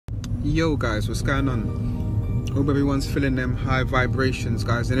Yo guys, what's going on? Hope everyone's feeling them high vibrations,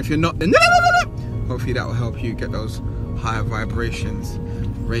 guys, and if you're not, then hopefully that will help you get those higher vibrations,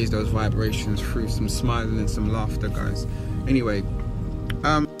 raise those vibrations through some smiling and some laughter, guys. Anyway,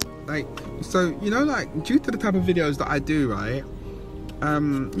 so you know, like, due to the type of videos that I do, right,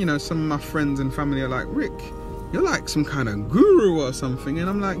 you know, some of my friends and family are like, Rick, you're like some kind of guru or something, and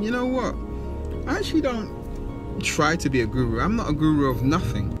I'm like, you know what, I actually don't try to be a guru. I'm not a guru of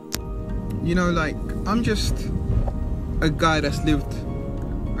nothing. You know, like, I'm just a guy that's lived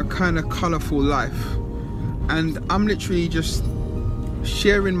a kind of colorful life, and I'm literally just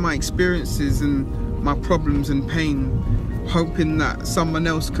sharing my experiences and my problems and pain, hoping that someone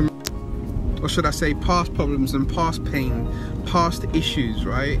else can, or should I say, past problems and past pain, past issues,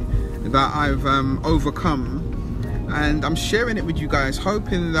 right, that I've overcome, and I'm sharing it with you guys,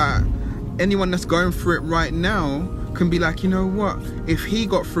 hoping that anyone that's going through it right now can be like, you know what, if he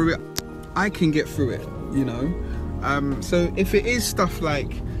got through it, I can get through it, you know. So if it is stuff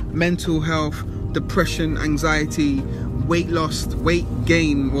like mental health, depression, anxiety, weight loss, weight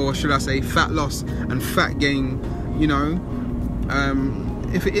gain, or should I say fat loss and fat gain, you know,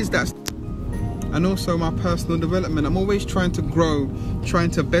 if it is that, and also my personal development, I'm always trying to grow,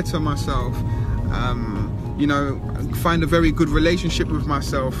 trying to better myself, you know, find a very good relationship with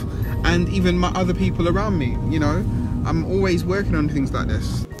myself and even my other people around me, you know. I'm always working on things like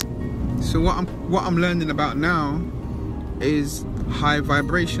this. So what I'm learning about now is high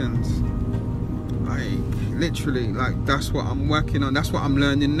vibrations. Like, literally, like, that's what I'm working on, that's what I'm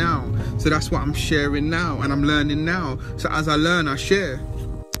learning now. So that's what I'm sharing now, and I'm learning now. So as I learn, I share.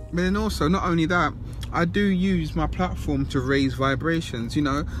 But then also, not only that, I do use my platform to raise vibrations, you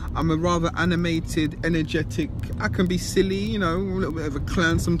know. I'm a rather animated, energetic, I can be silly, you know, a little bit of a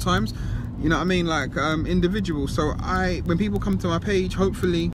clown sometimes, you know what I mean, like, individual. So when people come to my page,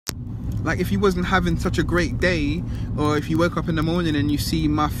 hopefully, like, if you wasn't having such a great day, or if you wake up in the morning and you see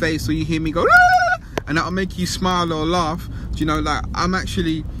my face or you hear me go, ah! And that'll make you smile or laugh, you know, like, I'm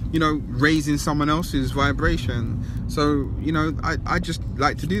actually, you know, raising someone else's vibration. So, you know, I just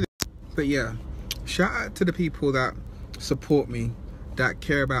like to do this. But yeah, shout out to the people that support me, that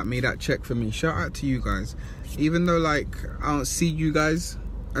care about me, that check for me. Shout out to you guys. Even though, like, I don't see you guys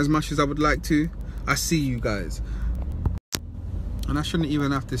as much as I would like to, I see you guys. And I shouldn't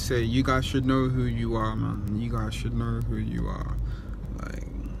even have to say, you guys should know who you are, man. You guys should know who you are.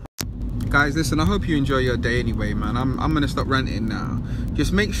 Like, guys, listen, I hope you enjoy your day anyway, man. I'm gonna stop ranting now.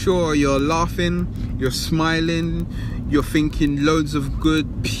 Just make sure you're laughing, you're smiling, you're thinking loads of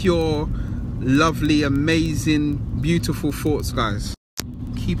good, pure, lovely, amazing, beautiful thoughts, guys.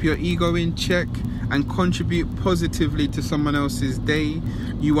 Keep your ego in check and contribute positively to someone else's day.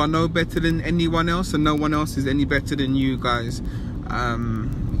 You are no better than anyone else, and no one else is any better than you, guys.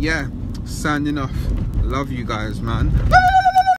 Yeah, signing off. Love you guys, man.